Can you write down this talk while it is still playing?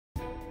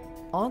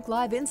Onc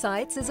Live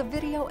Insights is a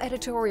video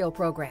editorial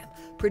program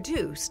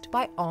produced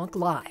by Onc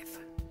Live.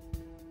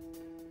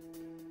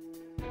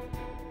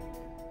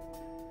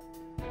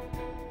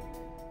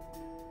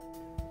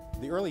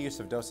 The early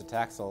use of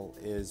docetaxel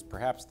is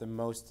perhaps the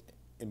most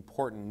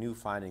important new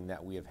finding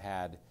that we have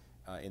had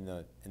in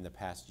the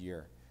past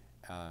year,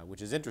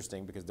 which is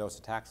interesting because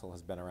docetaxel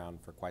has been around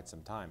for quite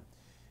some time.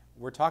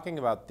 We're talking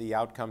about the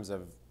outcomes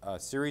of a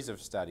series of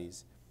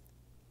studies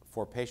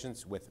for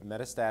patients with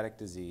metastatic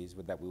disease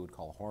that we would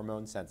call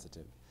hormone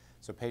sensitive.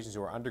 So patients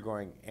who are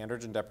undergoing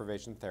androgen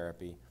deprivation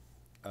therapy.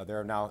 There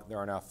are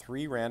now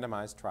 3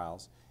 randomized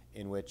trials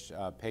in which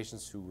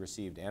patients who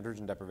received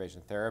androgen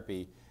deprivation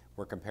therapy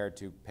were compared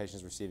to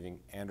patients receiving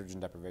androgen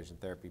deprivation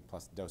therapy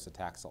plus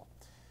docetaxel.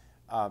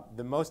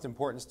 The most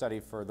important study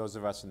for those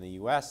of us in the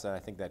US, I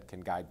think that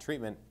can guide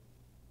treatment,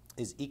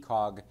 is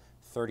ECOG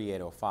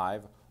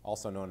 3805,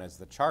 also known as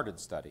the CHARTED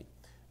study.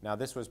 Now,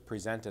 this was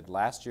presented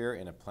last year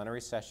in a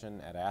plenary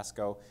session at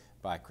ASCO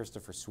by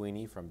Christopher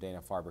Sweeney from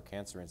Dana-Farber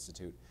Cancer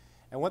Institute.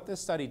 And what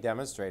this study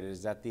demonstrated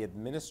is that the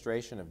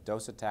administration of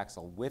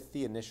docetaxel with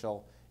the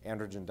initial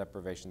androgen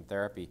deprivation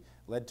therapy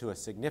led to a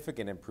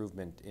significant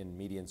improvement in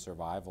median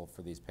survival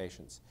for these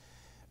patients.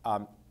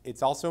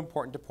 It's also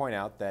important to point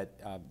out that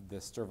the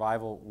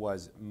survival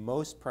was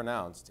most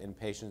pronounced in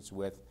patients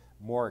with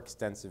more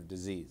extensive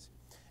disease.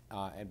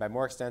 And by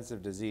more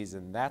extensive disease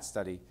in that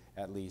study,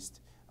 at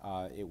least,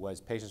 it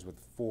was patients with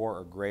 4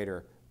 or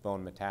greater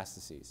bone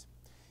metastases.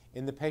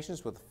 In the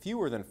patients with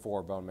fewer than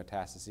 4 bone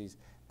metastases,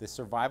 the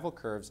survival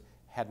curves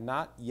had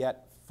not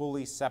yet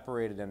fully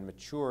separated and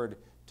matured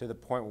to the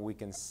point where we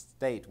can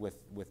state with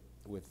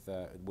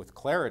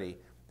clarity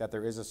that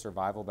there is a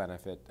survival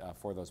benefit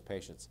for those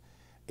patients.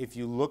 If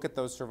you look at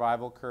those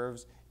survival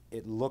curves,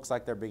 it looks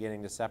like they're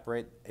beginning to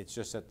separate. It's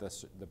just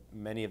that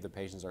many of the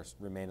patients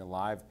remain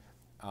alive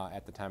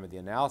at the time of the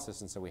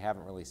analysis, and so we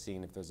haven't really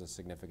seen if there's a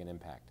significant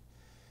impact.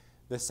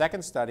 The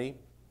second study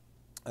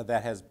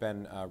that has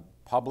been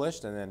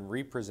published and then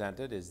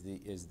represented is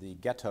the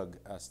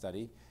GETUG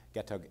study,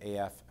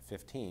 GETUG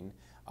AF15.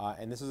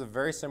 And this is a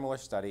very similar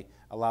study,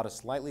 allowed a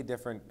slightly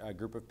different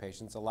group of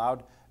patients,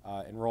 allowed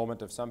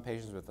enrollment of some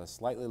patients with a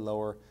slightly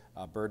lower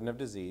burden of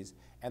disease,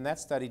 and that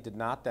study did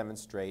not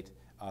demonstrate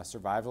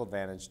survival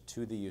advantage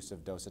to the use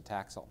of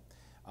docetaxel.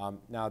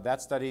 Now,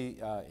 that study,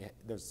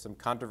 there's some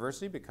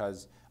controversy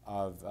because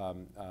of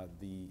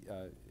the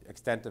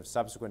extent of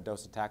subsequent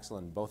docetaxel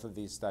in both of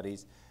these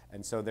studies,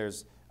 and so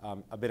there's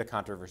a bit of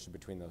controversy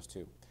between those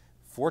two.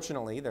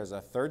 Fortunately, there's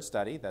a third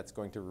study that's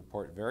going to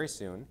report very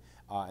soon,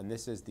 and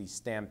this is the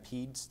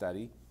STAMPEDE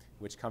study,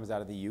 which comes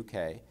out of the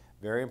UK.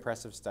 Very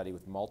impressive study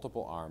with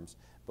multiple arms,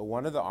 but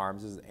one of the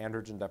arms is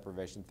androgen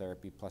deprivation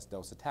therapy plus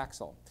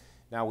docetaxel.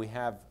 Now, we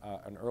have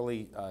an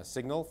early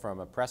signal from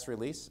a press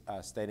release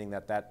stating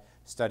that that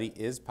study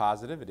is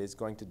positive. It is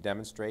going to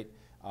demonstrate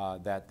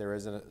that there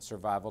is a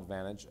survival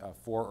advantage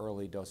for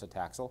early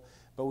docetaxel,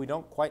 but we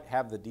don't quite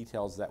have the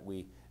details that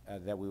we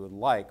would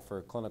like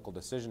for clinical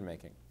decision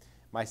making.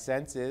 My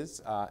sense is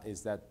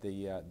that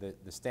the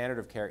standard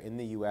of care in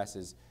the US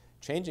is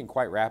changing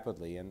quite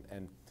rapidly,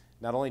 and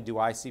not only do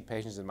I see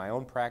patients in my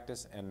own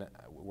practice and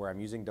where I'm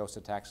using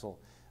docetaxel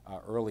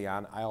early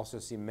on, I also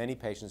see many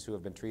patients who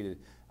have been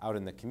treated out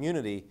in the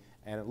community,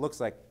 and it looks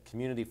like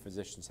community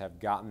physicians have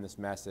gotten this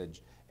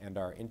message and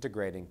are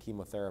integrating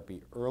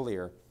chemotherapy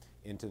earlier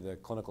into the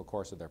clinical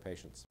course of their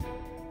patients.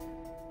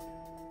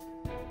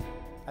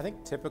 I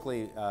think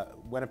typically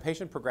when a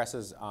patient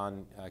progresses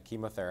on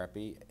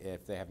chemotherapy,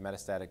 if they have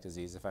metastatic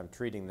disease, if I'm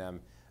treating them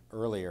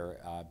earlier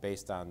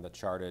based on the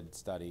CHARTED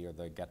study or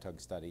the GETUG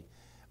study,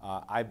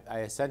 I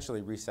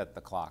essentially reset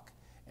the clock.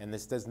 And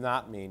this does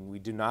not mean we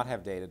do not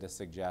have data to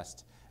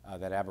suggest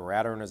that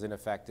abiraterone is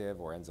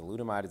ineffective or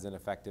enzalutamide is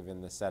ineffective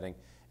in this setting.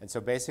 And so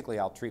basically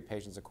I'll treat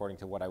patients according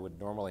to what I would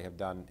normally have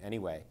done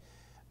anyway.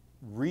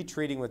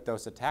 Retreating with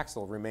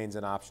docetaxel remains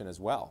an option as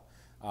well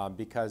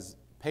because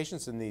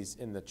patients in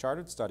the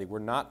CHARTED study were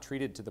not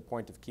treated to the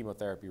point of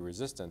chemotherapy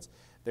resistance.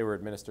 They were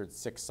administered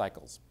 6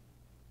 cycles.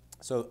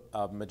 So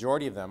a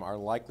majority of them are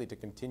likely to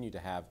continue to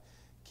have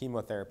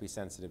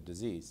chemotherapy-sensitive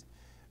disease.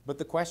 But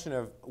the question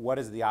of what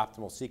is the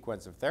optimal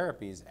sequence of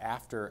therapies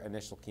after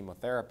initial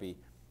chemotherapy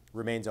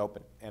remains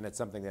open, and it's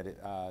something that,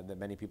 that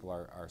many people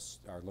are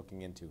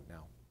looking into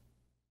now.